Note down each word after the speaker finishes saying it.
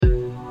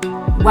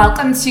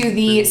Welcome to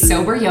the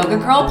Sober Yoga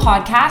Girl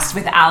podcast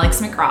with Alex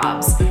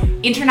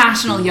McRobbs,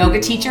 international yoga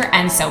teacher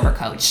and sober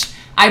coach.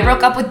 I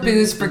broke up with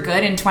booze for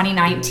good in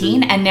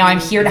 2019, and now I'm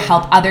here to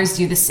help others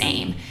do the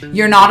same.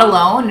 You're not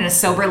alone, and a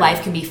sober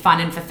life can be fun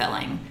and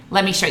fulfilling.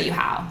 Let me show you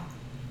how.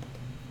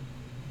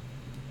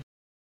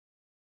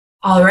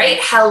 All right.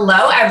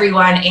 Hello,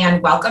 everyone,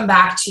 and welcome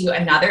back to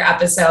another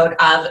episode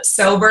of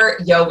Sober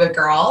Yoga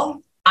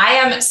Girl. I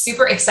am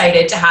super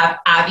excited to have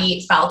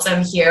Abby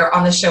Feltham here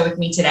on the show with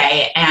me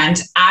today. And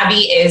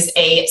Abby is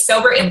a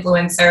sober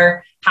influencer,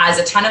 has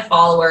a ton of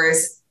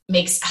followers,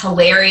 makes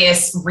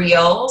hilarious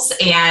reels,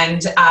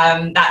 and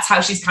that's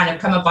how she's kind of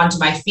come up onto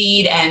my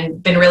feed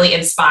and been really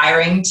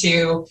inspiring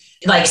to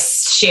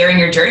sharing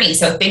your journey.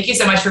 So thank you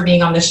so much for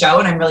being on the show,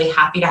 and I'm really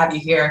happy to have you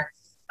here.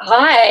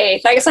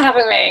 Hi, thanks for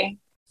having me.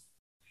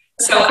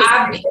 So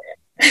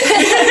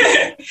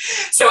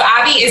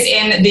Abby is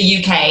in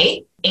the UK.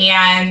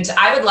 And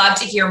I would love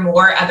to hear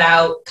more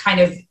about kind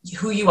of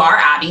who you are,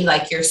 Abby,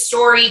 like your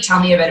story. Tell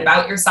me a bit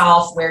about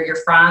yourself, where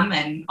you're from,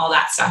 and all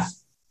that stuff.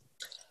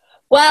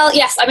 Well,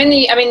 yes, I'm in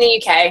the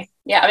UK.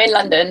 Yeah, I'm in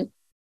London.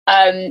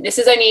 This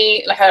is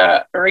only like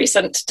a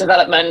recent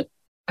development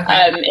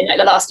in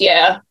the last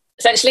year.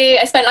 Essentially,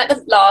 I spent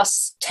the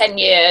last 10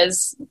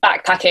 years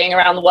backpacking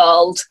around the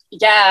world.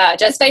 Yeah,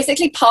 just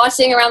basically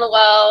partying around the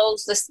world,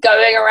 just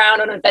going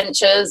around on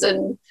adventures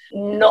and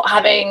not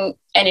having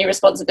any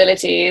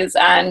responsibilities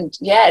and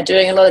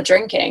doing a lot of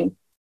drinking.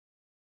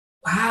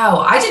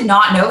 Wow, I did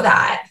not know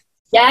that.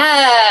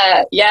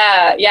 Yeah.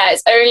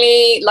 It's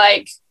only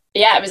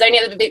it was only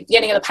at the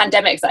beginning of the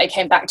pandemic that I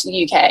came back to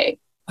the UK.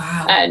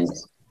 Wow. And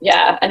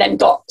then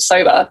got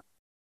sober.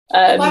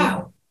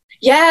 Wow.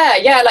 Yeah.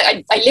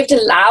 I lived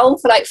in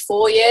Laos for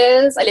 4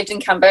 years. I lived in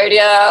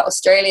Cambodia,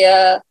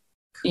 Australia,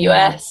 the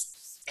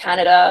US,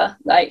 Canada.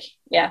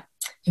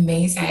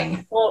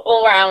 Amazing.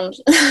 All around.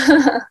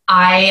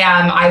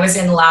 I was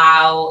in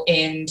Laos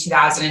in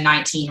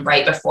 2019,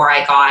 right before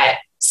I got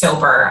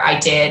sober. I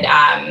did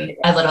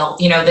a little,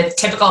 the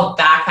typical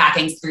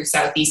backpacking through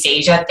Southeast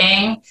Asia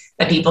thing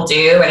that people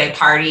do, where they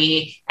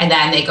party and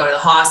then they go to the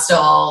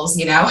hostels,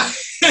 So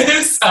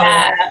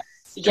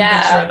yeah.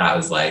 Sure that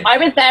was like. I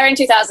was there in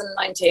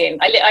 2019.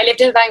 I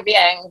lived in Vang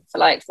Vieng for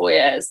 4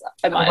 years.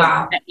 I might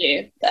have met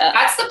you there.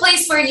 That's the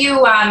place where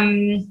you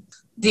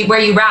where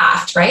you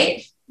raft,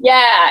 right?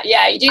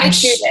 Yeah, you do the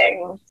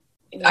shooting.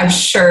 I'm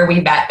sure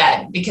we met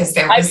then because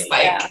there was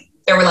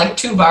there were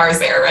 2 bars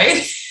there,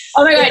 right?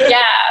 Oh my god,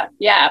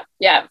 yeah.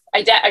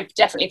 I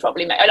definitely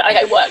probably met.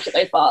 I worked at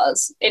those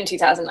bars in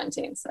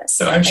 2019.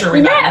 So I'm sure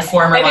we met in a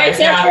former life.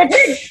 Yeah.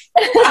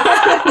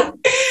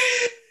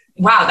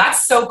 Wow,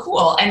 that's so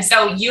cool. And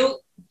so you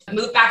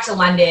moved back to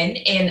London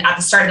at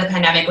the start of the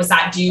pandemic. Was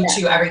that due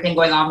to everything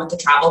going on with the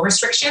travel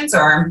restrictions,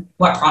 or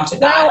what prompted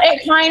that? Well,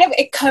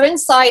 it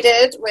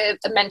coincided with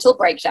a mental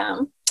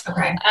breakdown.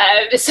 Okay.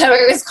 So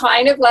it was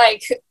kind of I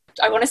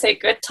want to say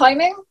good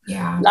timing.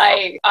 Yeah.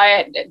 I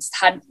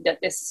had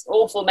this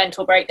awful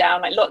mental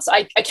breakdown.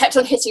 I kept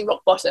on hitting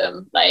rock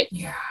bottom. I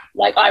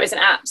was an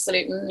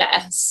absolute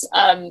mess.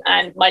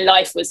 And my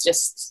life was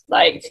just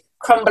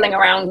crumbling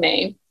around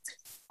me.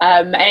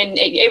 And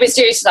it was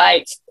due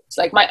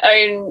to my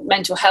own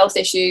mental health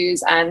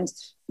issues, and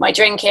my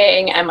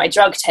drinking and my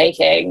drug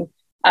taking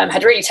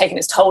had really taken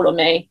its toll on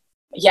me.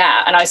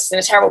 Yeah, and I was in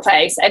a terrible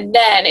place. And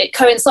then it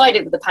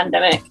coincided with the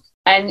pandemic,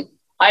 and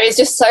I was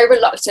just so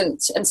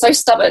reluctant and so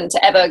stubborn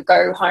to ever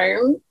go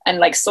home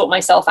and sort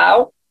myself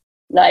out.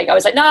 I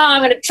was no,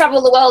 I'm going to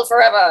travel the world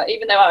forever,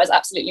 even though I was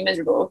absolutely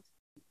miserable.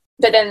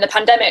 But then the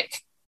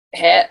pandemic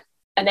hit,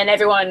 and then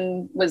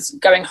everyone was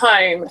going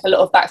home. A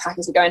lot of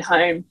backpackers were going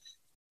home.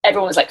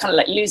 Everyone was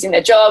losing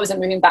their jobs and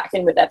moving back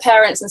in with their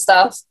parents and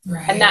stuff.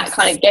 Right. And that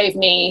kind of gave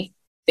me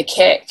the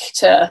kick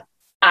to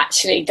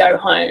actually go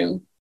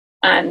home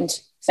and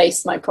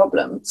face my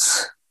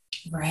problems.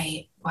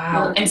 Right.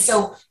 Wow. And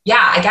so,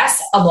 I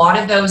guess a lot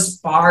of those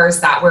bars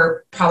that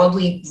were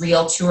probably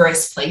real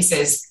tourist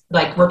places,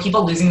 were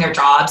people losing their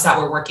jobs that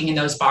were working in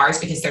those bars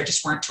because there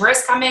just weren't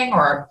tourists coming,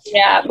 or?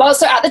 Yeah. Well,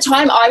 so at the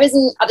time I was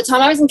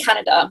in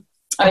Canada.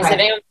 I was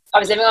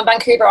living on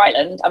Vancouver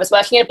Island. I was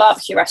working in a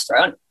barbecue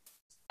restaurant.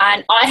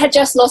 And I had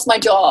just lost my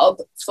job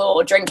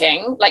for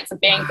drinking, for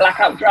being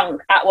blackout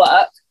drunk at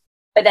work.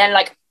 But then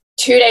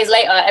 2 days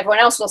later, everyone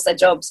else lost their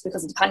jobs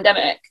because of the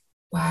pandemic.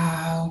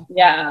 Wow.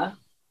 Yeah.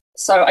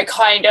 So I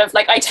kind of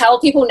I tell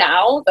people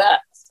now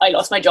that I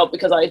lost my job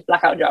because I was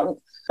blackout drunk.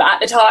 But at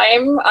the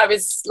time I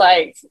was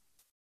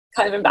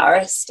kind of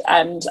embarrassed,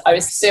 and I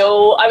was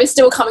still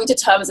coming to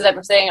terms with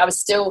everything. I was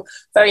still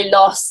very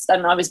lost,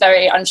 and I was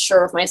very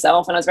unsure of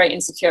myself, and I was very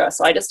insecure.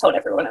 So I just told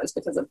everyone it was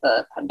because of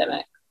the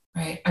pandemic.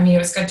 Right. I mean, it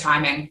was good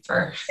timing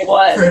for it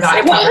was. For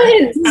that.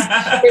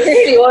 It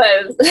really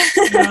was.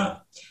 Yeah.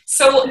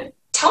 So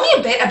tell me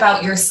a bit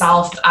about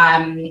yourself.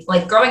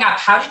 Growing up,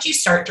 how did you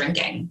start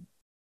drinking?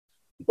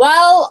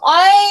 Well,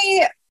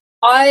 I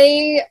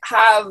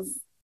don't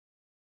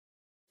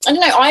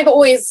know. I've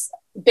always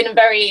been a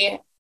very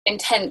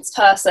intense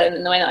person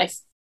in the way that I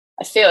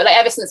feel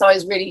ever since I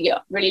was really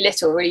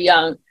little, really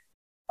young,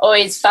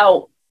 always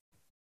felt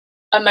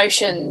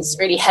emotions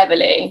really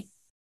heavily,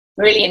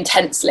 really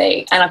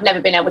intensely, and I've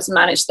never been able to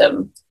manage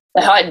them.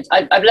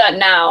 I've learned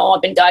now,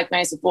 I've been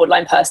diagnosed with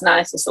borderline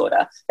personality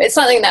disorder. But it's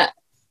something that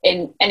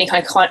in any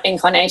kind of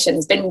incarnation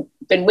has been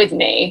with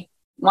me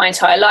my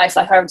entire life.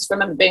 Like, I just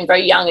remember being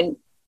very young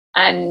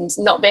and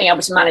not being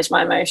able to manage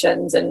my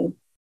emotions, and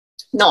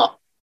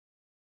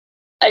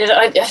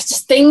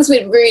just things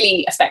would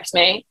really affect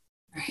me.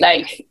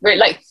 Like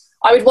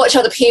I would watch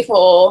other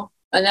people,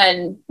 and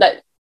then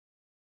like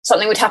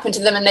something would happen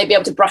to them and they'd be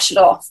able to brush it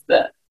off.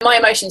 But my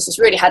emotions just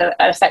really had an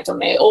effect on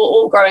me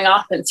all growing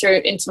up and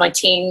through into my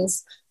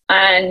teens.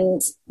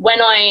 And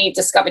when I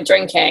discovered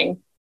drinking,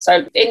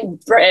 so in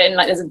Britain,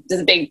 like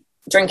there's a big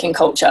drinking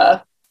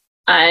culture,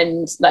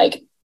 and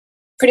like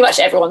pretty much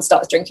everyone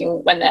starts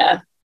drinking when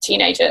they're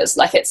teenagers.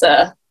 Like it's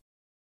a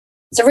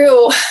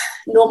real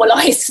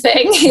normalized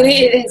thing.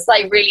 It is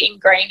like really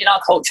ingrained in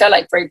our culture,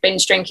 like for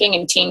binge drinking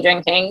and teen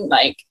drinking.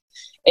 Like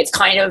it's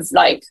kind of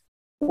like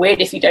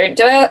weird if you don't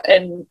do it,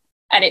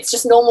 and it's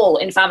just normal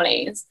in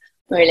families,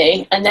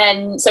 really. And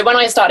then so when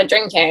I started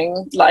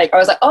drinking, like I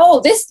was like, oh,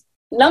 this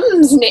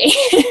numbs me.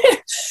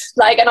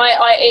 Like, and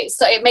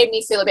it made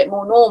me feel a bit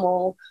more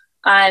normal,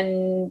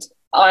 and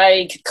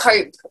I could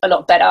cope a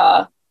lot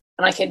better,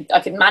 and I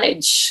could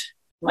manage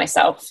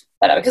myself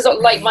better, because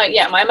like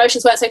my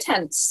emotions weren't so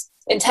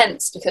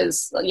intense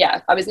because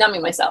I was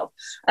numbing myself,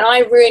 and I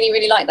really,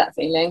 really liked that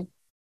feeling.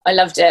 I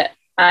loved it.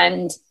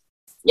 And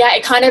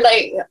it kind of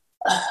like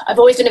I've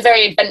always been a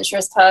very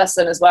adventurous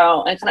person as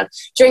well, and kind of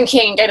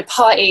drinking and go to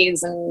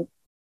parties, and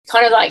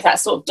kind of like that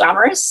sort of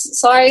glamorous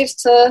side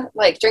to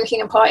like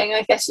drinking and partying,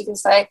 I guess you can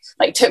say,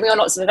 like took me on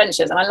lots of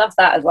adventures, and I love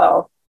that as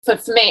well. For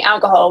me,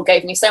 alcohol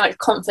gave me so much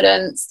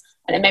confidence,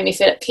 and it made me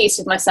feel at peace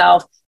with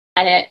myself,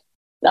 and it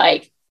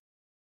like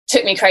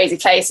took me crazy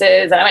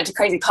places, and I went to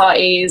crazy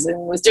parties and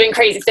was doing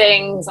crazy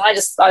things. I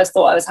just thought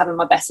I was having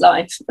my best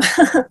life.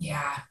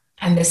 Yeah.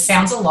 And this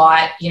sounds a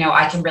lot,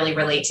 I can really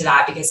relate to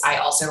that, because I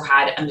also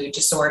had a mood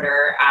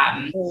disorder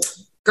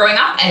growing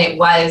up, and it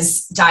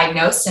was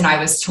diagnosed, and I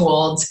was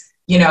told,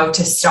 to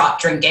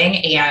stop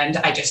drinking, and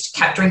I just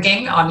kept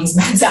drinking on these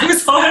meds I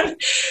was on.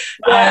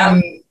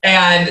 Yeah.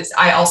 And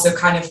I also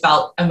kind of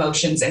felt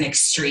emotions in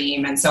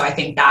extreme. And so I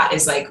think that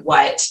is like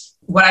what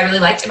I really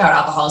liked about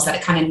alcohol, is that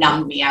it kind of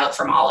numbed me out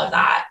from all of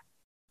that.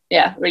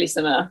 Yeah, really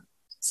similar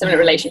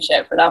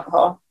relationship with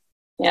alcohol.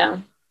 Yeah.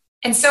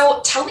 And so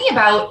tell me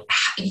about,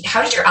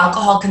 how did your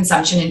alcohol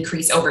consumption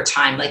increase over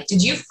time? Like,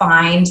 did you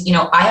find,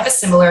 I have a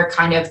similar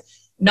kind of,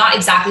 not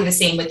exactly the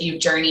same with you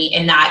journey,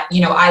 in that,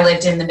 I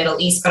lived in the Middle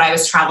East, but I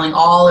was traveling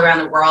all around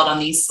the world on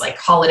these like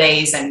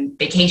holidays and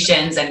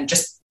vacations. And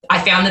just,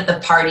 I found that the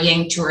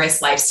partying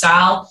tourist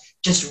lifestyle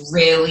just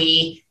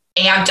really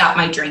amped up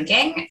my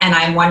drinking. And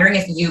I'm wondering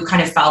if you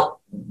kind of felt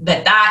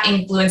that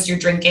influenced your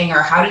drinking,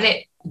 or how did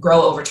it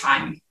grow over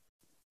time?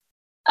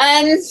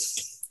 I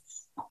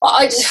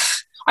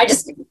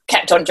just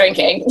kept on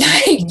drinking.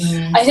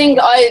 I think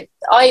I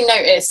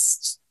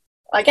noticed,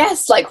 I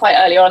guess, like quite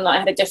early on, that I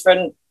had a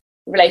different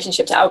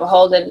relationship to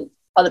alcohol than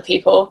other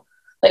people.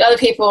 Like other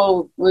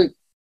people would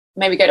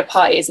maybe go to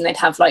parties and they'd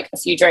have like a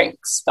few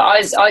drinks, but I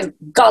was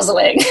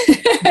guzzling.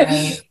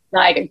 Right.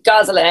 Like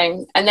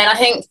guzzling. And then I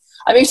think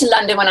I moved to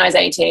London when I was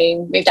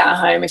 18, moved out of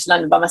home, moved to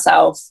London by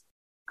myself,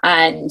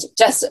 and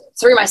just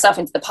threw myself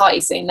into the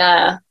party scene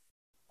there.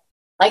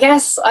 I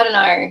guess, I don't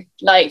know,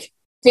 like,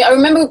 I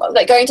remember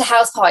like going to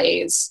house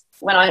parties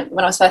when I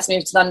was first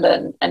moved to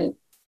London, and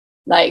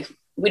like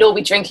we'd all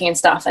be drinking and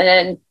stuff, and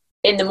then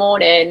in the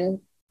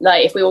morning,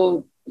 like if we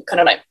all kind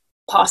of like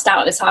passed out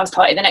at this house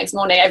party, the next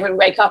morning everyone would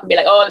wake up and be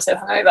like, oh, I'm so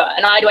hungover,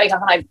 and I'd wake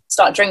up and I'd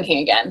start drinking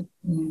again.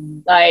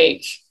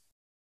 Like,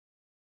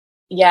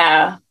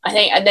 yeah, I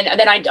think, and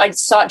then I'd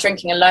start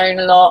drinking alone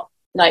a lot,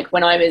 like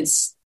when I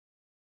was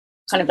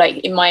kind of like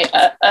in my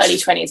early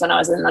 20s, when I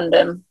was in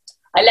London.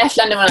 I left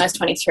London when I was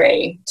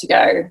 23 to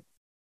go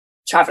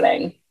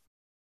traveling,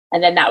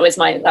 and then that was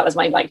my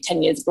like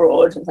 10 years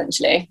abroad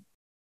essentially.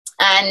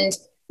 And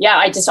yeah,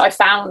 I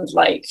found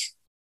like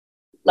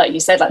you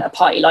said, like a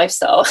party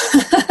lifestyle.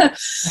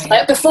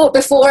 Like before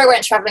I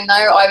went traveling though,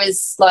 I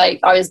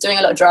was doing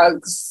a lot of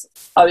drugs,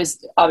 I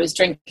was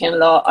drinking a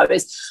lot, I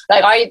was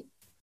like I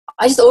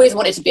just always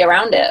wanted to be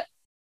around it,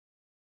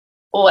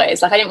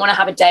 always. Like I didn't want to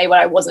have a day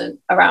where I wasn't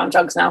around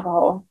drugs and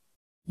alcohol.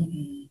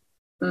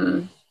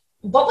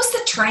 What was the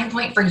turning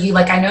point for you?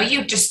 Like, I know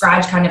you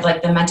described kind of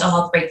like the mental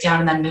health breakdown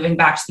and then moving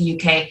back to the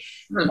UK.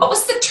 What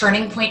was the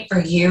turning point for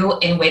you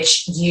in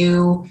which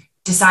you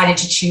decided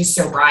to choose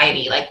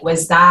sobriety? Like,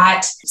 was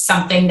that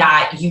something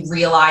that you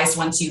realized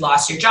once you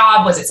lost your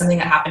job? Was it something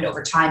that happened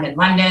over time in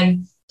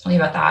London? Tell me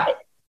about that.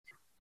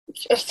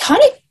 It kind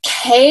of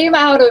came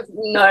out of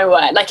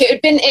nowhere. Like it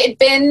had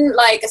been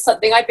like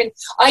something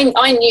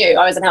I knew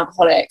I was an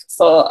alcoholic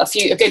for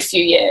a good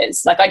few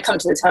years. Like I'd come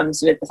to the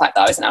terms with the fact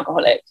that I was an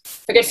alcoholic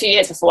for a good few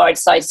years before I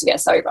decided to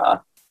get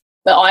sober.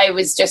 But I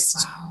was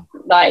just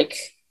like,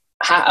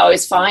 I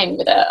was fine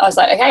with it. I was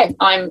like, okay,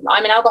 I'm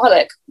an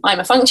alcoholic. I'm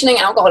a functioning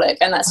alcoholic,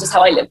 and that's just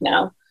how I live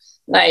now.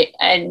 Like,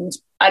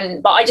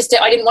 but I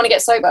didn't want to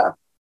get sober.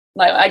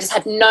 Like, I just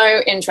had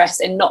no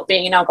interest in not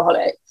being an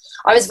alcoholic.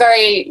 I was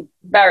very,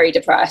 very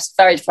depressed,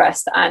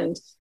 and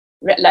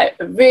like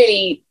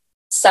really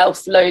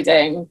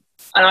self-loathing.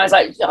 And I was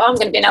like, oh, I'm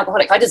going to be an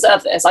alcoholic. I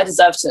deserve this. I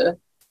deserve to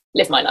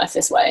live my life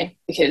this way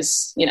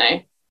because, you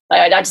know,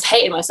 like, I just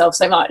hated myself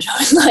so much. I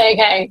was like,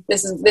 okay,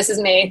 this is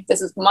me.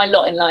 This is my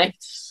lot in life.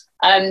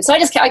 So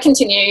I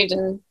continued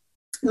and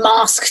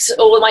masked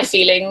all of my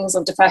feelings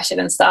of depression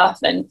and stuff.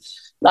 And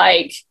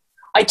like,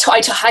 I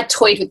had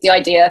toyed with the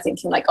idea,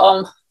 thinking like,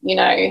 you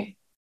know,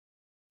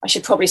 I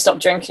should probably stop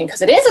drinking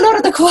because it is a lot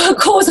of the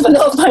cause of a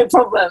lot of my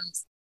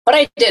problems. But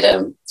I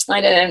didn't.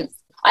 I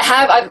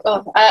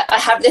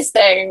have this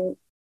thing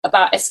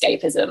about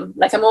escapism.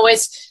 Like, I'm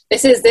always,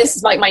 this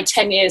is like my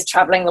 10 years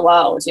traveling the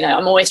world. You know,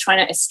 I'm always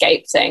trying to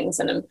escape things,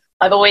 and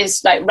I've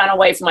always like ran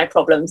away from my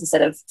problems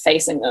instead of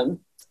facing them.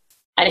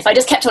 And if I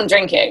just kept on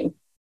drinking,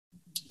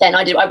 then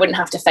I wouldn't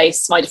have to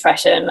face my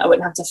depression. I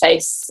wouldn't have to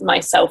face my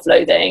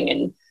self-loathing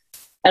and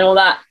all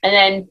that. And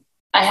then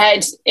I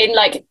had in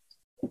like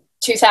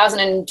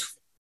 2019,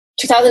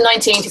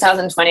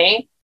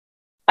 2020,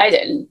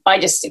 I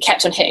just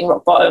kept on hitting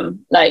rock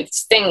bottom. Like,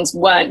 things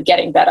weren't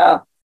getting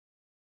better.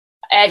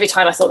 Every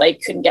time I thought they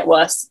couldn't get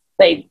worse,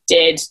 they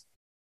did.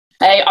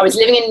 I was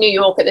living in New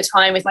York at the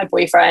time with my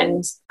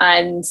boyfriend,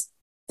 and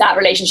that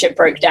relationship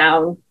broke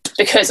down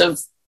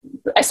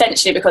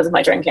essentially because of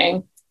my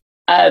drinking.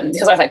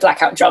 Because I was like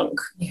blackout drunk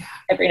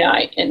every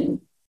night, and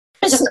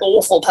I was just an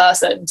awful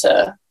person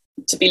to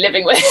be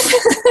living with.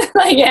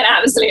 Like, an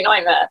absolute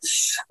nightmare.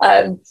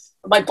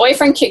 My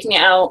boyfriend kicked me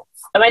out.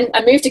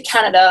 I moved to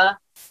Canada,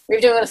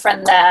 moved in with a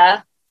friend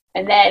there,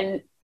 and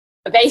then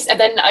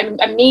I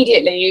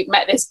immediately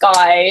met this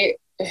guy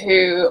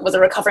who was a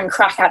recovering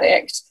crack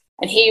addict,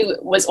 and he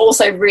was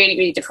also really,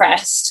 really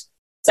depressed.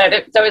 So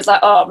there was like,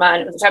 oh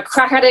man, it was a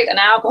crack addict and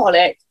an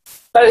alcoholic,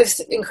 both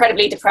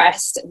incredibly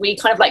depressed. We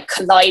kind of like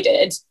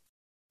collided,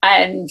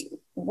 and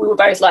we were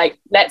both like,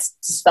 let's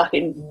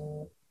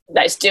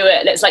do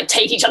it. Let's like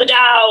take each other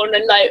down.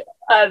 And like,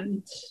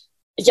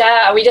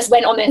 we just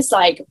went on this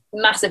like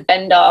massive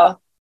bender.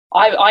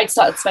 I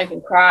started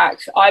smoking crack.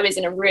 I was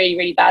in a really,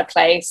 really bad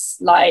place.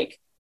 Like,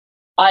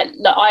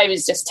 I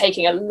was just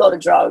taking a lot of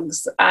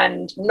drugs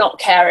and not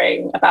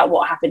caring about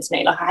what happened to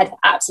me. Like, I had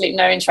absolutely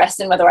no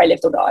interest in whether I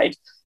lived or died.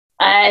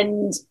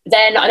 And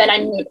then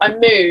I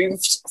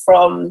moved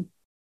from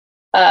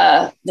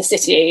the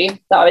city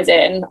that I was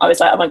in. I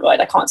was like, oh my God,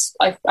 I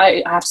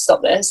have to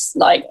stop this.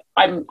 Like,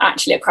 I'm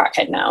actually a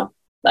crackhead now.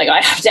 Like,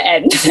 I have to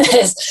end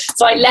this.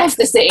 So I left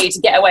the city to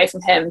get away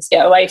from him, to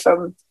get away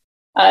from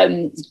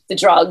the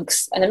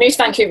drugs, and then moved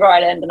to Vancouver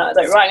Island. And I was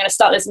like, right, I'm going to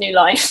start this new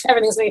life.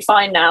 Everything's going to be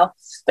fine now.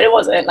 But it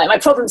wasn't. Like, my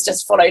problems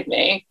just followed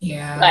me.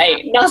 Yeah.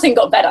 Like, nothing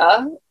got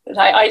better.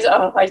 Like,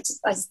 I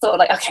just thought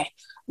like, okay,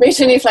 move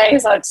to a new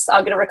place. I'm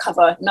going to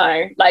recover.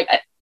 No, like,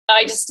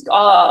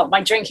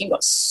 my drinking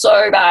got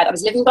so bad. I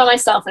was living by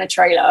myself in a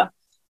trailer,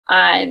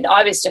 and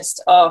I was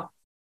just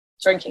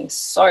drinking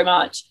so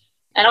much,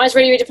 and I was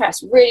really, really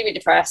depressed, really, really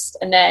depressed.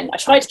 And then I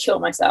tried to kill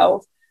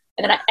myself,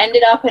 and then I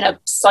ended up in a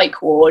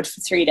psych ward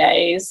for 3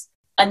 days,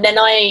 and then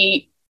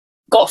I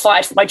got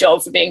fired from my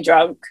job for being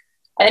drunk.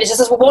 And then it's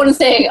just one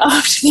thing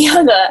after the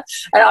other,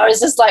 and I was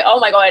just like, oh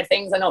my God,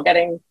 things are not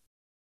getting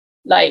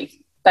like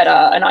better.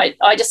 And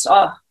I just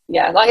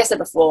like I said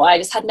before, I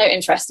just had no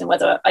interest in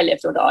whether I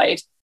lived or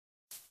died.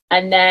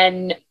 And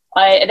then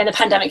the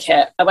pandemic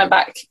hit. I went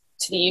back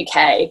to the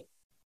UK,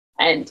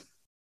 and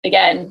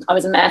again, I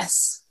was a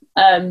mess.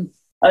 I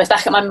was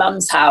back at my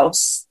mum's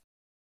house,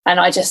 and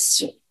I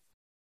just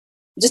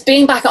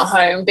being back at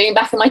home, being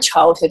back in my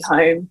childhood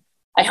home,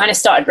 I kind of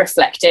started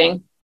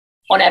reflecting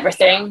on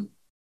everything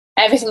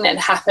that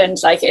happened,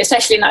 like,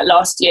 especially in that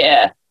last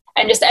year,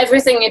 and just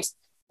everything. It's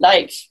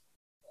like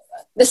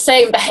the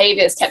same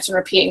behaviors kept on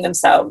repeating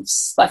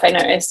themselves. Like, I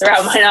noticed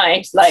throughout my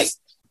life, like,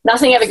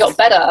 nothing ever got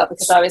better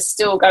because I was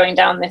still going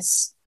down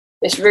this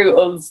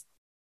route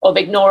of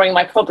ignoring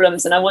my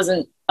problems, and I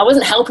wasn't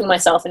helping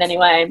myself in any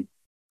way.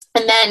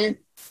 And then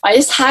I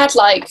just had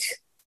like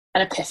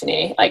an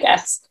epiphany, I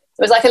guess.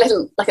 It was like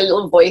a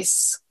little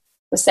voice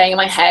was saying in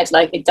my head,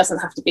 like, it doesn't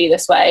have to be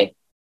this way.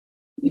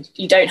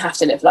 You don't have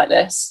to live like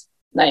this.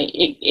 Like,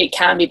 it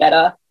can be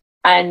better.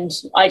 And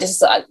I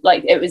just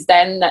like, it was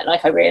then that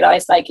like I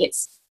realized, like,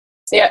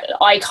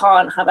 I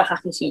can't have a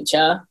happy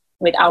future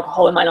with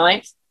alcohol in my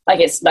life. Like,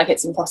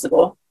 it's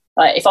impossible.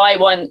 Like, if I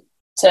want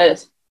to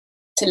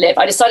live,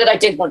 I decided I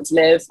did want to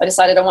live. I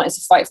decided I wanted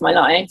to fight for my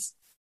life.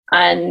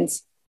 And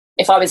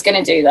if I was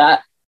going to do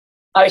that,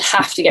 I would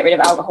have to get rid of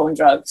alcohol and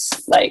drugs.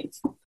 Like,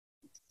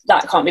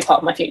 that can't be part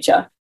of my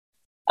future.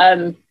 I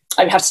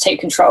would have to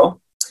take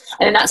control.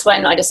 And then that's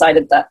when I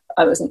decided that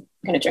I wasn't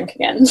going to drink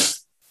again.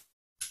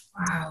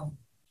 Wow.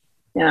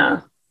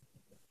 Yeah.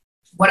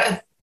 What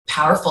a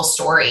powerful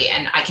story.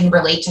 And I can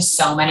relate to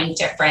so many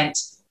different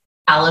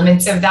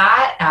elements of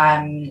that.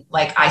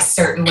 Like, I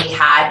certainly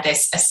had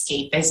this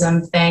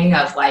escapism thing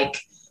of like,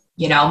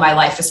 you know, my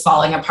life is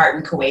falling apart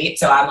in Kuwait.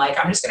 So I'm like,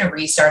 I'm just going to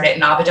restart it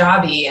in Abu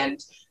Dhabi. And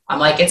I'm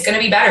like, it's going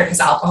to be better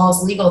because alcohol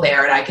is legal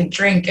there and I can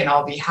drink and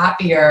I'll be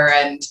happier.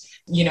 And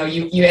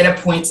you hit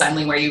a point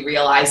suddenly where you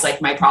realize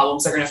like my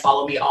problems are going to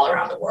follow me all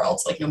around the world.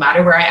 Like no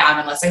matter where I am,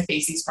 unless I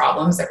face these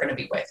problems, they're going to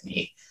be with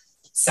me.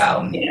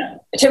 So yeah,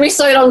 it took me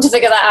so long to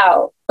figure that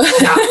out.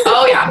 Yeah.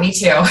 Oh yeah, me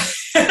too.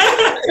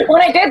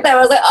 When I did that, I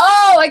was like,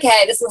 oh,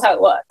 okay, this is how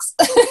it works.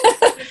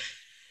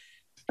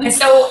 And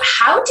so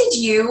how did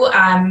you,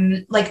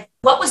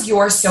 what was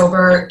your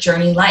sober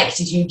journey like?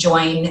 Did you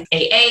join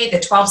AA, the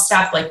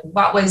 12-step? Like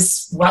what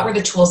were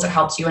the tools that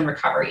helped you in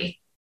recovery?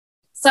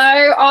 So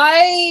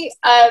I,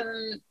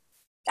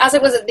 as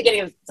it was at the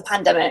beginning of the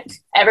pandemic,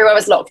 everywhere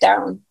was locked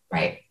down.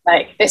 Right.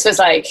 Like this was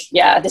like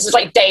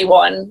day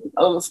one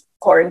of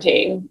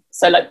quarantine.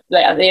 So like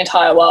the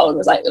entire world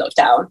was like locked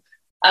down.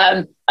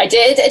 I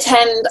did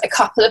attend a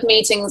couple of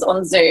meetings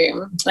on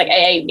Zoom, like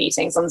AA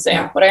meetings on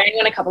Zoom, but I only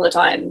went a couple of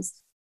times.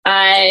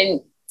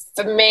 And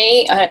for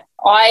me,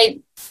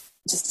 I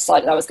just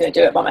decided I was going to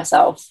do it by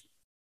myself.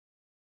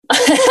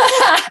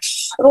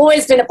 I've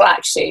always been a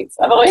black sheep.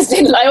 I've always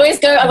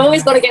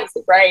gone against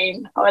the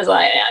grain. I was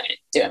like, yeah, I'm going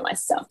to do it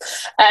myself.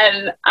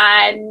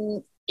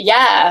 And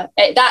yeah,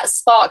 that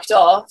sparked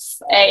off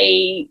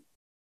a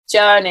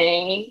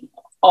journey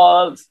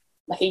of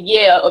like a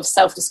year of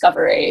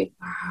self-discovery.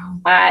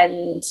 Wow.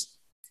 And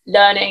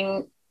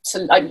learning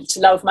to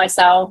love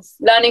myself,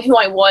 learning who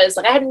I was.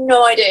 Like I had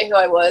no idea who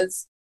I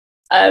was,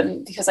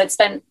 because I'd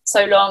spent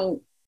so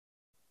long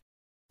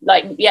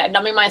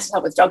numbing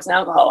myself with drugs and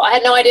alcohol. I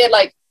had no idea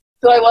like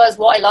who I was,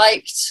 what I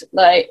liked.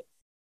 I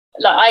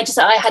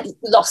had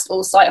lost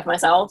all sight of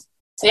myself.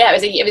 So yeah,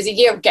 it was a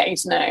year of getting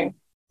to know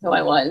who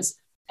I was.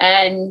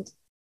 And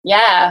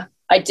yeah,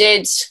 I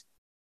did.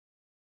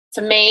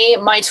 For me,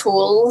 my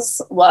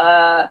tools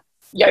were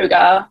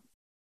yoga,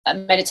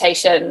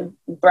 meditation,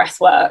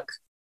 breath work.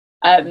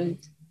 I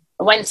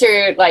went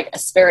through like a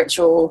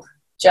spiritual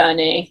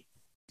journey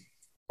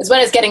as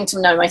well as getting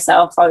to know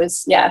myself. I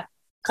was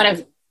kind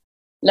of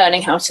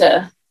learning how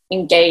to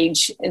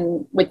engage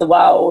with the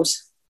world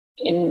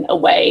in a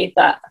way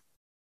that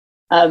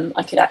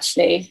I could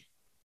actually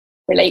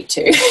relate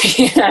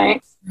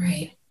to.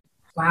 Right.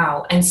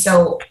 Wow. And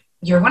so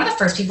you're one of the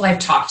first people I've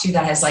talked to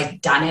that has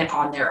like done it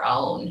on their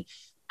own,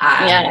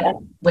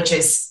 which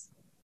is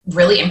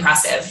really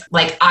impressive.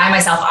 Like I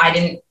myself, I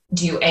didn't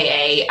do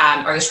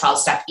AA or the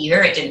 12-step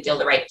either. It didn't feel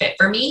the right fit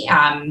for me.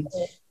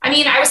 I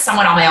mean, I was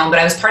somewhat on my own, but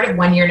I was part of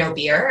One Year No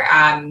Beer.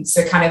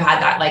 So kind of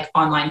had that like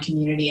online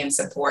community and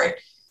support.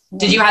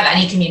 Did you have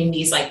any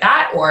communities like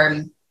that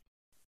or?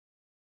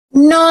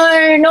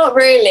 No, not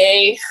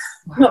really.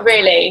 Wow. Not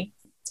really.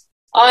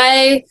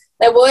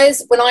 There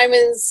was, when I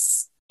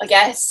was, I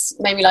guess,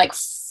 maybe like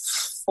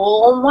 4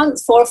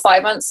 or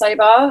 5 months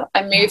sober,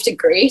 I moved to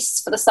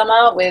Greece for the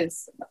summer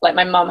with, like,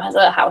 my mum has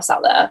a house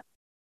out there.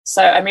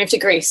 So I moved to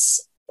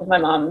Greece with my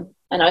mum,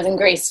 and I was in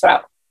Greece for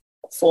about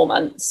 4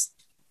 months.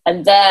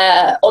 And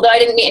there, although I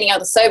didn't meet any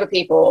other sober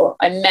people,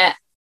 I met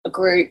a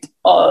group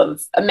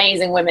of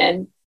amazing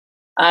women,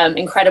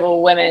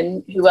 incredible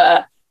women who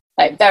were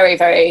like very,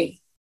 very,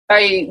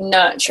 very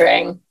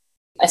nurturing.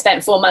 I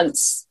spent 4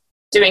 months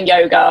doing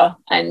yoga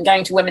and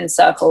going to women's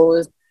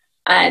circles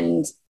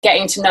and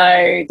getting to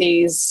know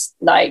these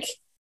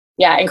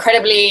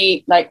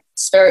incredibly like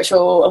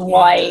spiritual and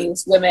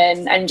wise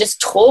women, and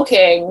just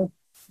talking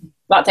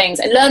about things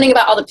and learning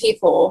about other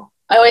people.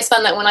 I always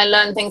found that when I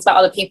learn things about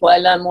other people, I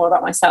learn more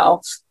about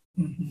myself.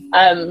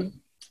 Mm-hmm.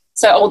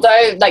 So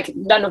although like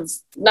none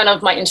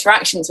of my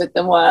interactions with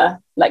them were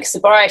like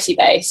sobriety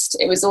based,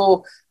 it was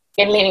all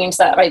leaning into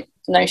that right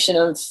notion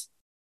of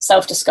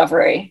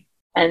self-discovery.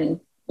 And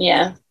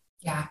yeah.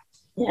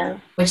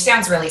 Which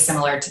sounds really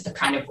similar to the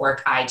kind of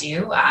work I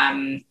do.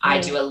 I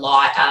do a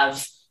lot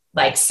of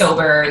like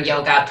sober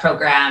yoga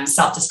programs,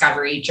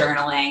 self-discovery,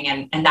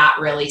 journaling, and that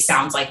really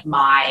sounds like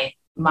my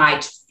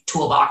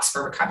toolbox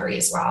for recovery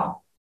as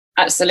well.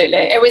 Absolutely.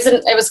 It was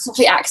a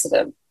complete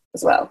accident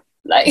as well.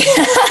 Like,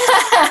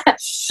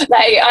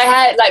 like I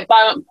had like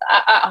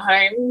at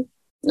home,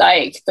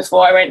 like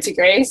before I went to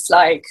Greece,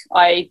 like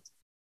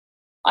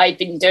I'd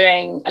been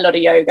doing a lot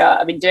of yoga.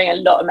 I've been doing a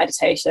lot of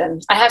meditation.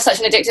 I have such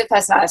an addictive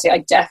personality. I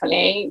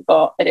definitely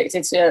got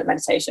addicted to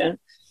meditation,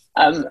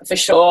 for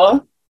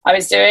sure. I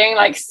was doing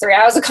like 3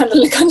 hours of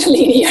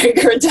Kundalini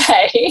yoga a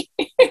day.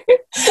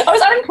 I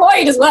was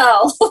unemployed as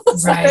well.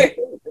 So, right.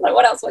 Like,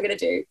 what else am I going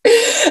to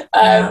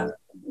do?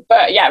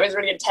 But yeah, it was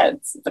really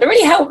intense, but it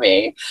really helped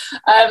me.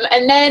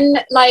 And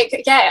then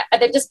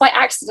just by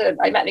accident,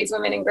 I met these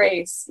women in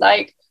Greece.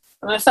 Like,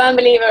 I'm a firm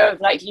believer of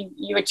like,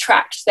 you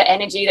attract the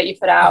energy that you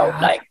put out.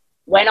 Yeah. Like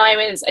when I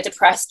was a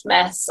depressed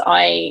mess,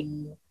 I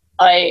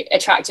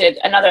attracted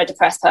another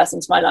depressed person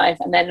to my life,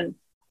 and then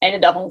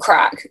ended up on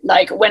crack.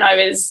 Like when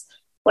I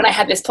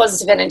had this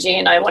positive energy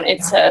and I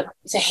wanted to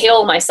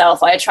heal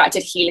myself, I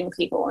attracted healing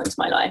people into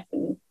my life.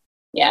 And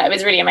yeah, it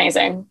was really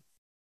amazing.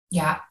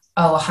 Yeah.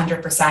 Oh,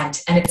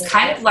 100%. And it's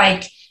kind of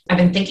like, I've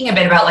been thinking a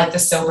bit about like the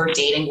sober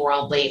dating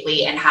world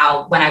lately, and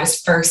how when I was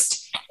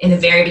first in the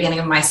very beginning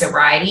of my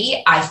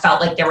sobriety, I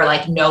felt like there were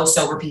like no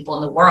sober people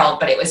in the world,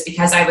 but it was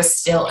because I was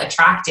still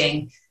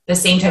attracting the the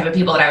same type of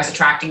people that I was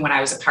attracting when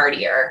I was a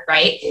partier,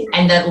 right?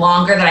 And the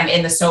longer that I'm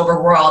in the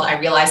sober world, I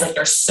realize like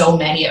there's so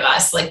many of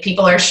us. Like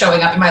people are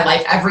showing up in my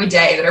life every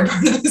day that are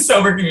part of the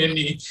sober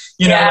community,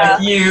 you know,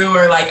 like you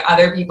or like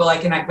other people I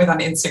connect with on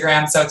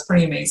Instagram. So it's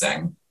pretty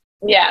amazing.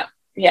 Yeah,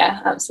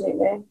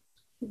 absolutely.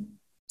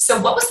 So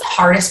what was the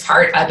hardest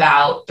part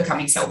about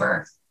becoming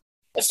sober?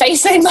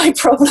 Facing my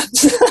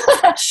problems,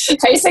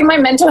 facing my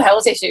mental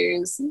health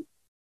issues,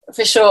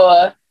 for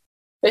sure.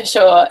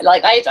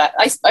 Like I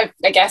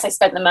guess I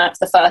spent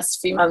the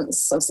first few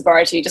months of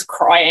sobriety just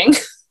crying.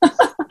 I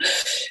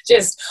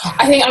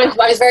think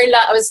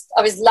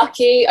I was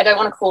lucky. I don't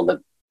want to call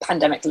the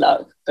pandemic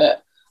luck,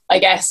 but I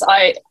guess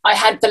I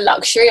had the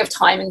luxury of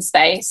time and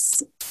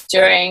space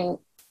during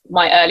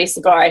my early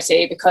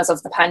sobriety because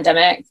of the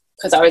pandemic,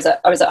 because I was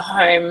at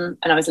home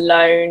and I was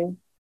alone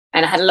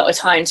and I had a lot of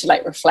time to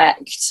like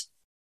reflect.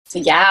 So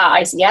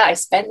I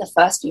spent the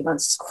first few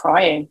months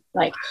crying,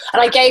 like,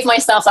 and I gave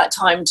myself that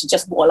time to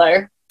just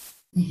wallow.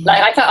 Mm-hmm.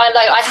 Like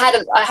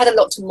I had a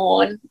lot to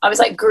mourn. I was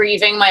like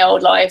grieving my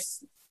old life,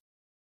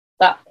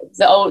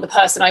 the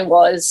person I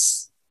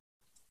was,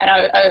 and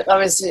I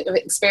was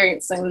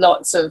experiencing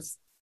lots of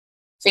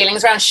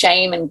feelings around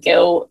shame and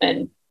guilt,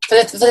 and for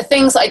the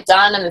things I'd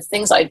done and the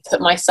things I'd put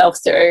myself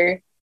through.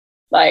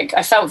 Like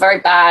I felt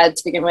very bad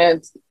to begin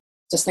with,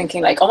 just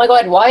thinking like, oh my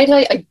God, why did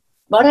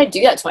I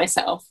do that to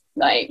myself?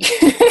 Like,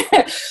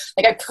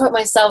 like I put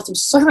myself through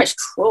so much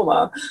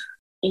trauma.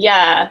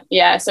 Yeah.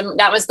 So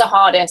that was the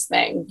hardest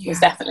thing.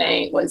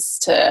 Was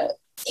to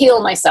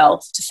heal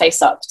myself, to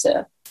face up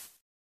to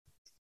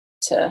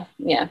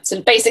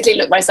basically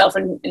look myself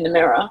in the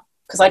mirror,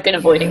 because I've been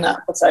avoiding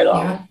that for so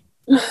long.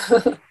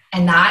 Yeah.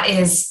 And that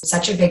is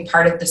such a big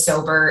part of the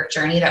sober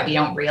journey that we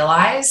don't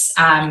realize.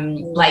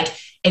 Like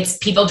it's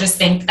people just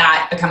think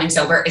that becoming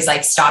sober is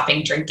like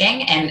stopping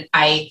drinking. And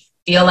I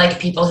feel like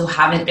people who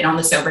haven't been on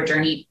the sober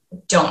journey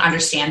don't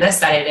understand this,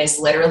 that it is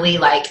literally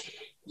like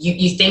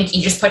you think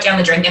you just put down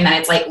the drink and then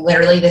it's like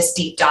literally this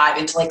deep dive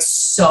into like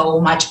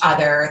so much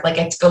other, like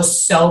it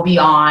goes so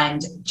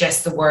beyond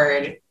just the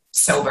word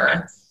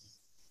sober.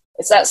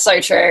 That's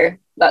so true.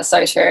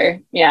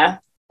 Yeah.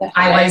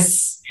 Definitely.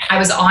 I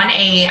was on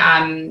a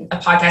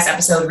podcast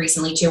episode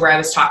recently too, where I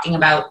was talking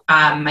about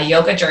my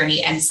yoga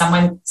journey, and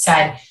someone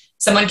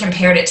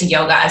compared it to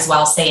yoga as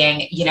well,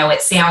 saying, you know,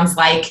 it sounds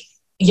like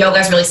yoga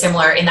is really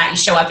similar in that you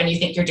show up and you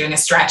think you're doing a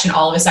stretch and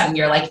all of a sudden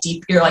you're like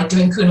doing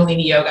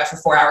Kundalini yoga for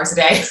 4 hours a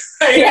day.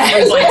 Right? Yeah,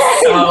 there's like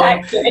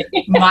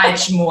so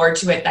much more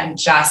to it than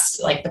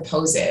just like the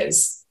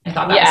poses. I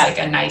thought that was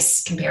like a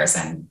nice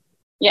comparison.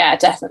 Yeah,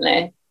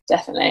 definitely.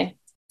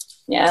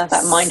 Yeah,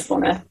 that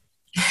mindfulness.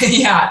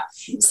 Yeah.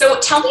 So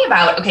tell me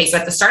about, so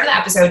at the start of the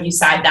episode, you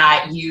said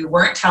that you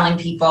weren't telling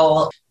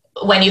people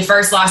when you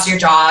first lost your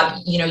job,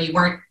 you know, you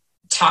weren't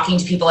talking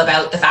to people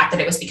about the fact that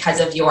it was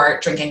because of your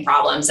drinking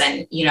problems.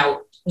 And, you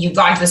know, you've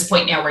gotten to this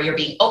point now where you're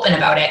being open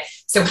about it.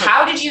 So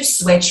how did you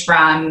switch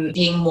from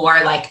being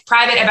more like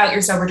private about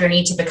your sober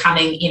journey to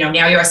becoming, you know,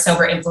 now you're a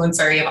sober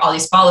influencer, you have all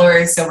these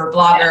followers, sober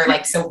blogger,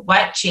 like, so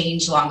what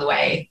changed along the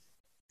way?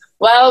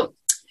 Well,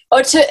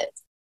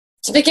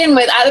 to begin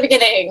with, at the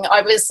beginning,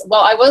 I was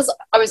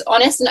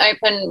honest and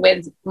open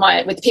with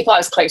the people I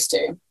was close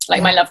to,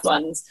 like my loved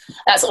ones.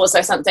 That's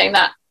also something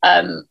that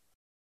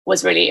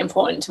was really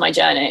important to my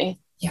journey,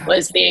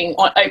 was being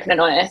open and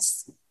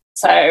honest.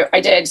 So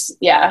I did,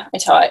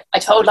 I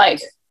told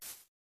like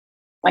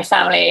my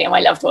family and my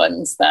loved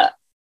ones that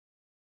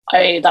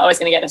I was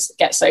going to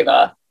get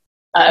sober.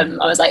 I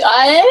was like,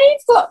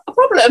 I've got a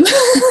problem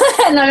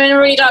and I'm in a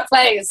really dark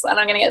place and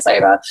I'm going to get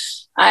sober.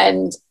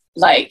 And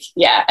like,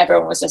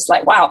 everyone was just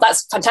like, wow,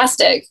 that's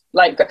fantastic.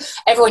 Like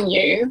everyone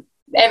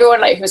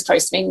like who was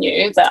close to me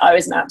knew that I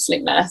was an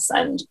absolute mess,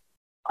 and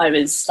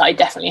I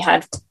definitely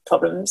had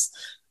problems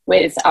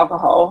with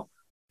alcohol.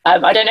 I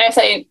don't know if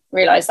they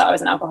realized that I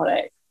was an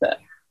alcoholic, but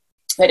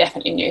they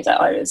definitely knew that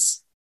I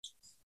was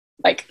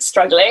like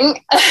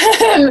struggling.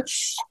 and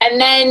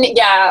then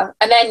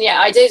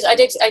I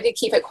did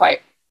keep it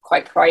quite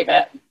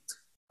private.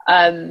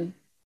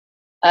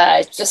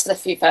 Just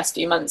the first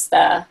few months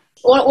there.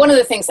 One of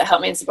the things that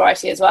helped me in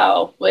sobriety as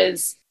well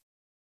was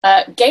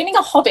gaining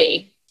a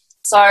hobby.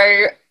 So,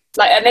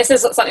 like, and this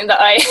is something that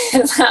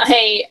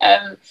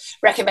I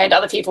recommend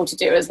other people to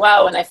do as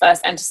well when they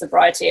first enter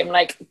sobriety. I'm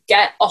like,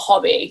 get a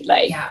hobby,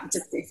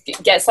 just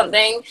get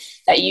something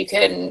that you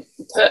can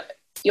put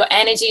your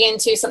energy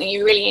into, something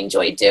you really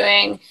enjoy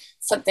doing.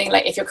 Something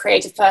like, if you're a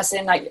creative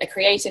person, like a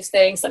creative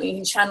thing, something you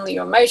can channel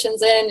your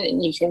emotions in,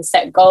 and you can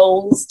set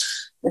goals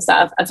and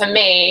stuff. And for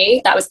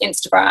me, that was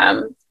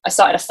Instagram. I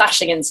started a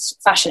fashion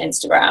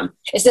Instagram.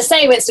 It's the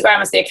same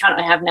Instagram as the account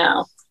I have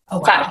now. Oh,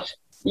 wow.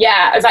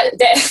 In fact,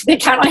 the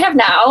account I have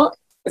now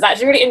is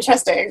actually really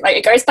interesting. Like,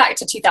 it goes back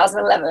to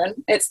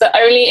 2011. It's the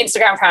only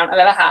Instagram account I've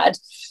ever had.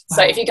 Wow.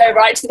 So if you go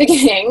right to the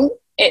beginning,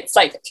 it's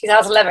like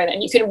 2011,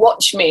 and you can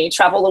watch me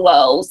travel the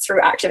world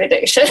through active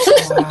addiction.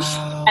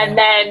 Wow. and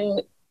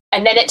then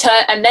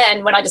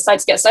when I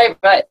decided to get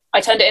sober, I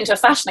turned it into a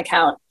fashion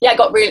account. Yeah, I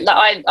got really,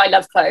 like, I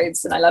love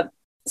clothes and I love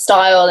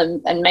style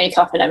and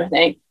makeup and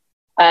everything.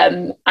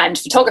 and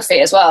photography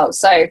as well.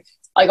 So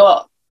I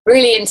got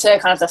really into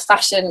kind of the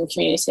fashion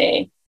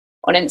community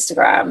on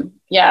Instagram.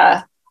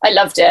 Yeah, I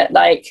loved it.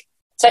 Like,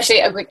 especially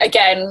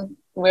again,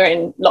 we're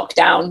in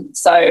lockdown,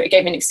 so it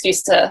gave me an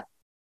excuse to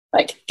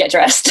like get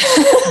dressed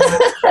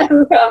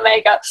and put on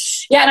makeup.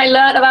 Yeah, and I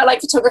learned about like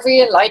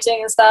photography and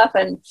lighting and stuff,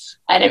 and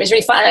it was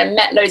really fun. And I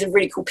met loads of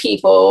really cool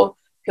people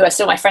who are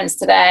still my friends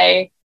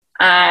today.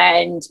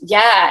 And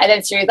yeah, and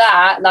then through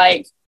that,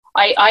 like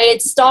I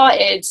had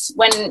started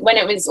when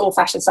it was all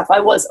fashion stuff,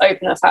 I was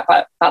open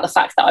about the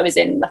fact that I was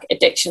in like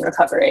addiction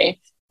recovery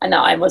and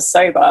that I was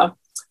sober.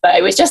 But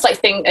it was just like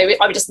I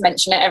would just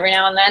mention it every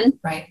now and then.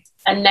 Right.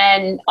 And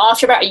then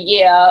after about a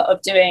year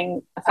of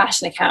doing a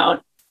fashion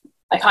account,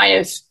 I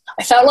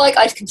felt like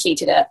I'd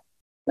completed it.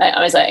 Like,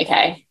 I was like,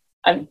 okay,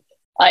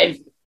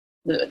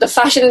 the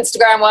fashion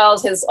Instagram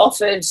world has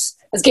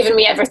given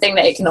me everything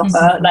that it can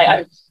offer.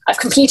 Like I've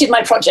completed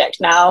my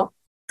project now.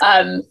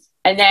 And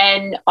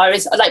then I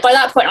was like, by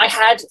that point I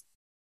had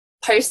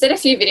posted a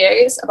few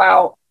videos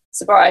about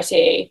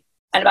sobriety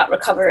and about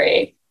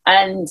recovery,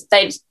 and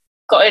they'd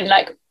gotten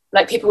like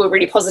people were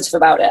really positive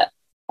about it.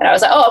 And I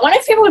was like, oh, I wonder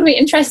if people would be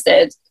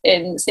interested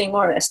in seeing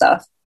more of this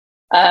stuff.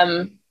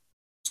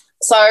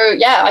 So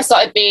yeah, I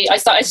started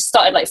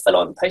like full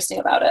on posting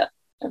about it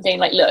and being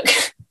like, look,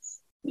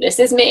 this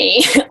is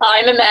me.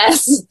 I'm a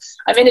mess.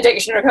 I'm in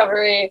addiction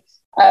recovery.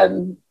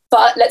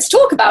 But let's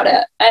talk about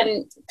it.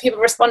 And people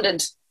responded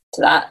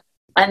to that.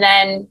 And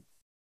then,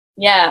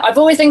 yeah, I've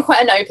always been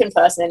quite an open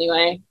person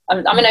anyway. I'm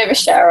an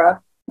oversharer,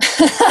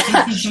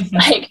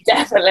 like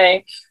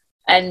definitely.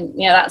 And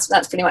yeah,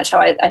 that's pretty much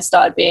how I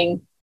started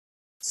being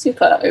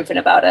super open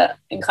about it.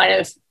 And kind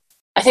of,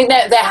 I think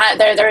that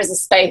there is a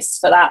space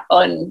for that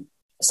on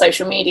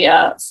social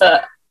media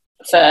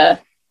for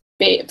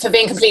being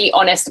completely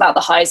honest about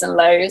the highs and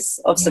lows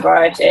of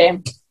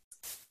sobriety.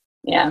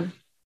 Yeah.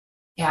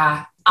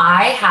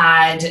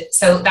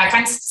 So that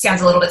kind of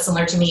sounds a little bit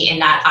similar to me in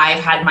that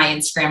I've had my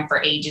Instagram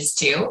for ages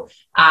too.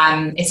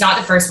 It's not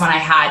the first one I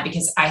had,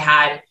 because I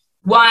had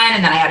one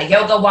and then I had a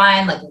yoga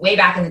one like way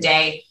back in the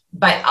day.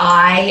 But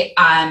I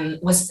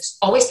was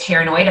always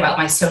paranoid about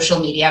my social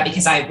media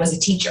because I was a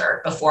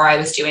teacher before I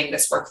was doing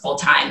this work full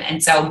time.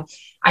 And so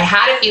I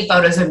had a few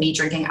photos of me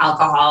drinking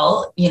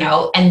alcohol,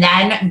 and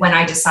then when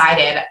I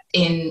decided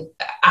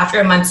after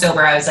a month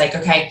sober, I was like,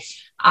 okay,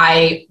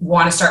 I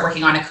want to start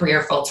working on a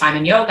career full-time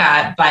in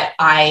yoga, but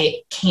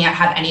I can't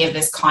have any of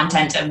this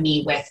content of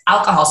me with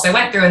alcohol. So I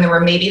went through and there were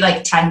maybe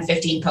like 10,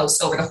 15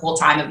 posts over the whole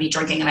time of me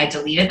drinking, and I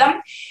deleted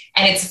them.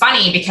 And it's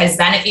funny because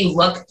then if you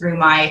look through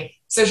my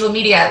social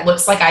media, it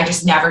looks like I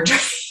just never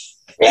drank.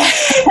 Yeah.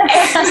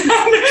 And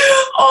then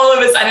all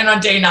of a sudden on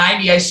day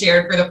 90, I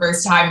shared for the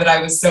first time that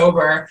I was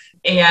sober.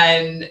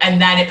 And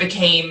then it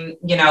became,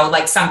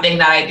 like something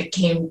that I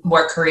became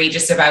more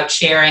courageous about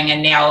sharing.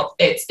 And now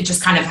it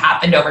just kind of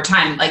happened over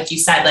time. Like you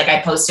said, like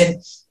I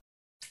posted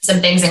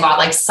some things and got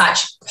like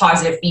such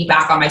positive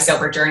feedback on my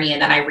sober journey.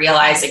 And then I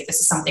realized like this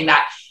is something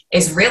that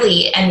is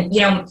really, and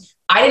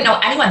I didn't know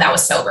anyone that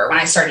was sober when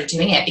I started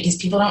doing it because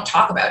people don't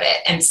talk about it.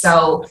 And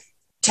so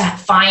to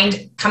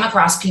come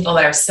across people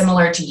that are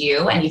similar to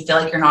you and you feel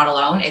like you're not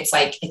alone,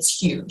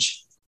 it's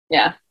huge.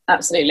 Yeah,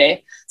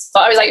 absolutely. So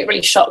I was like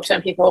really shocked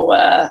when people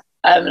were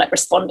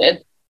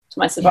responded to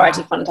my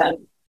sobriety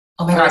content.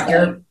 Oh my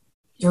God,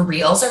 your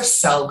reels are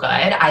so good.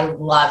 I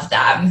love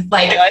them.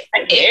 Like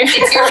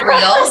it's your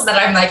reels that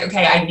I'm like,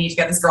 okay, I need to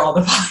get this girl on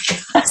the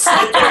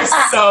podcast. They're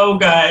so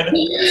good.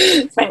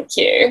 Thank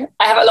you.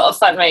 I have a lot of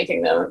fun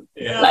making them.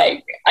 Yeah.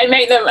 Like I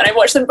make them and I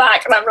watch them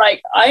back and I'm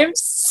like, I am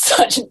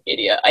such an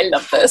idiot. I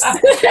love this.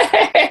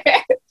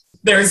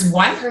 There's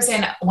one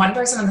person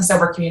in the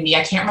sober community,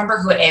 I can't remember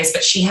who it is,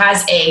 but she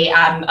has a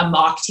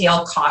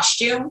mocktail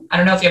costume. I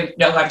don't know if you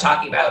know who I'm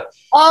talking about.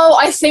 Oh,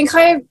 I think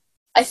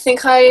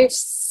I've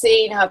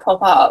seen her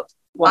pop up.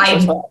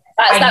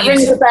 That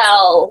rings a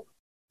bell.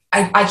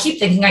 I keep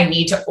thinking I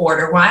need to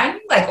order one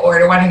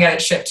and get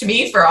it shipped to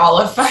me for all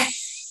of my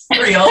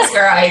reels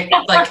where I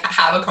like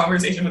have a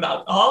conversation with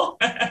alcohol.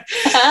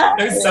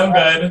 They're so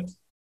good.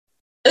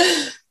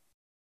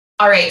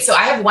 All right. So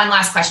I have one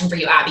last question for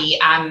you, Abby.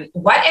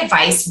 What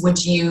advice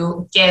would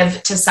you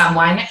give to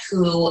someone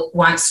who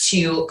wants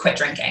to quit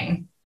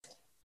drinking?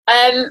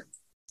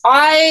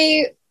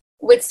 I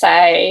would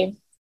say,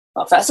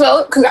 well, first of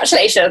all,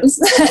 congratulations.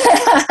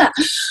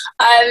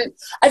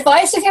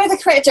 Advice to give to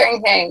quit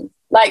drinking.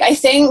 Like, I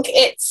think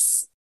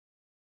it's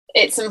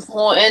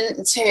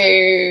important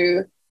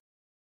to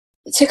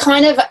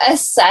kind of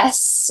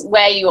assess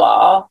where you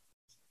are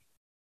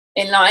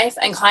in life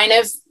and kind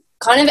of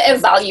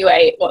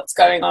evaluate what's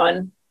going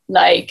on.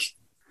 Like,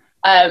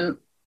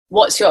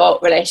 what's your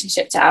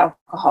relationship to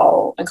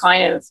alcohol, and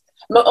kind of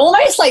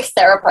almost like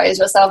therapize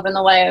yourself in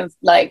the way of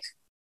like,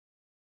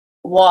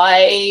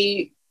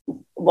 why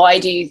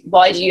do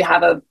you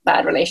have a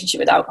bad relationship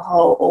with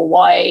alcohol, or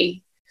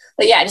why?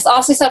 But yeah, just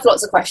ask yourself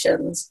lots of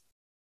questions,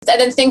 and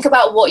then think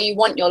about what you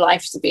want your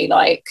life to be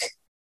like,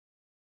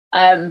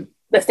 the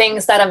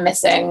things that are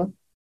missing,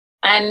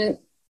 and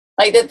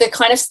like the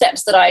kind of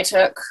steps that I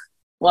took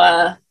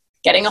were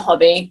getting a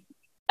hobby,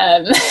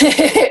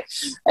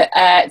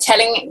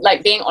 telling,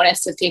 like, being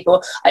honest with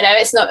people. I know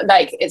it's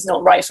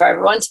not right for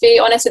everyone to be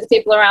honest with the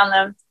people around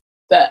them,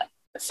 but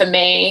for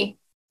me,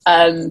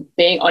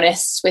 being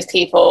honest with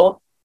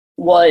people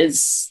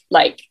was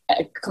like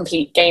a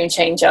complete game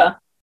changer.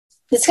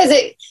 It's because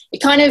it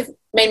kind of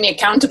made me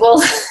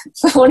accountable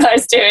for what I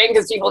was doing,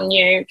 because people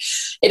knew.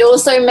 It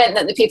also meant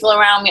that the people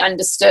around me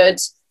understood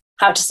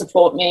how to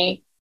support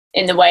me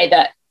in the way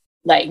that,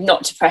 like,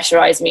 not to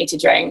pressurize me to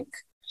drink.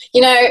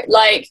 You know,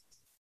 like,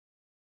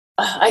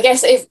 I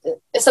guess if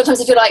sometimes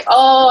if you're like,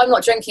 oh, I'm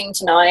not drinking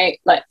tonight,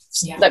 like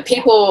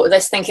people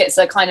just think it's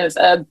a kind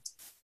of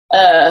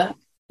a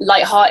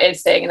lighthearted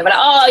thing, and they're like,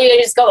 oh, you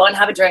know, just go on,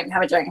 have a drink.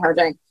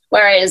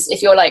 Whereas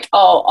if you're like,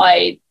 oh,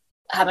 I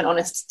have an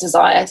honest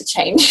desire to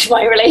change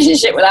my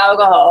relationship with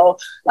alcohol,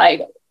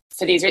 like,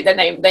 for these reasons,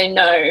 then they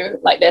know,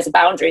 like, there's a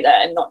boundary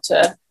there and not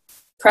to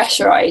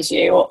pressurize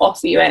you or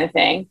offer you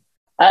anything.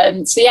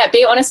 So yeah,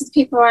 be honest with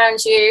people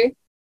around you,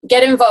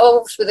 get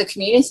involved with the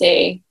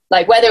community,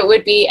 like whether it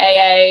would be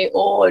AA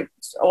or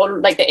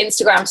like the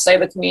Instagram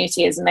sober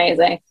community is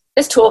amazing.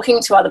 Just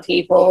talking to other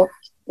people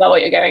about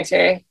what you're going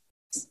through.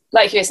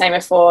 Like you were saying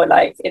before,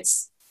 like,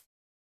 it's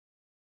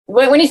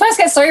when you first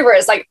get sober,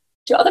 it's like,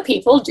 do other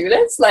people do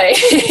this? Like,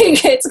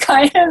 it's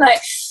kind of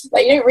like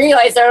you don't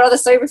realize there are other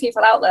sober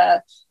people out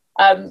there.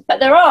 But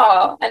there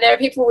are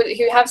people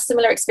who have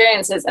similar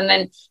experiences, and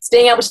then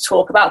being able to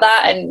talk about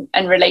that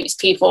and relate to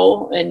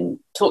people and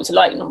talk to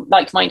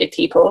like-minded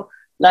people,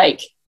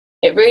 like,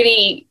 it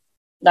really,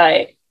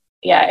 like,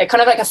 yeah, it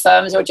kind of like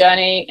affirms your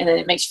journey, and then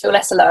it makes you feel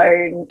less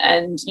alone,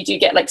 and you do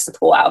get, like,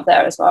 support out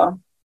there as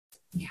well.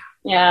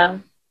 Yeah,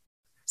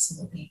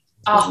 absolutely.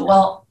 Oh,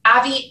 well,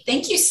 Abby,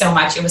 thank you so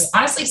much. It was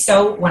honestly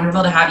so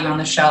wonderful to have you on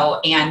the show.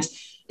 And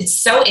it's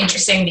so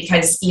interesting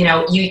because, you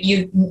know,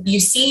 you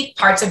see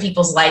parts of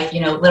people's life,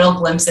 you know, little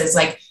glimpses.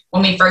 Like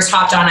when we first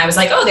hopped on, I was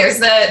like, oh, there's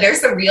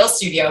the real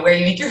studio where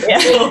you make your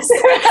reels.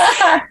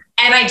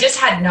 And I just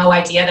had no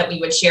idea that we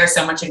would share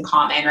so much in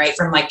common, right?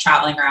 From, like,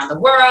 traveling around the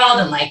world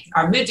and, like,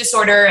 our mood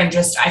disorder, and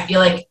just, I feel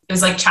like it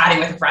was like chatting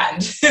with a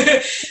friend.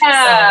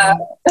 Yeah.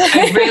 So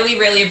I really,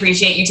 really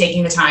appreciate you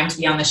taking the time to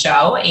be on the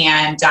show.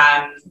 And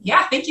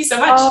yeah, thank you so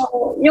much.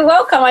 Oh, you're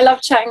welcome. I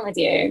love chatting with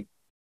you.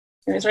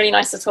 It was really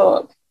nice to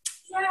talk.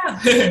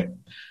 Yeah.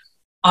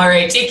 All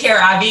right. Take care,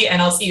 Abby,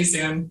 and I'll see you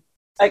soon.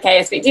 Okay.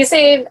 I'll speak to you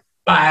soon.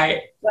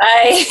 Bye.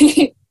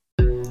 Bye.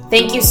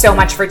 Thank you so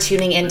much for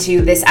tuning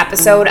into this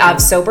episode of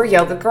Sober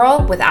Yoga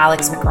Girl with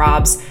Alex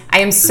McRobs. I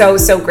am so,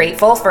 so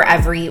grateful for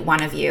every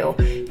one of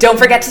you. Don't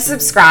forget to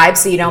subscribe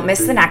so you don't miss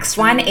the next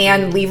one,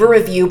 and leave a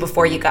review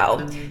before you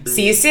go.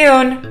 See you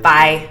soon.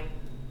 Bye.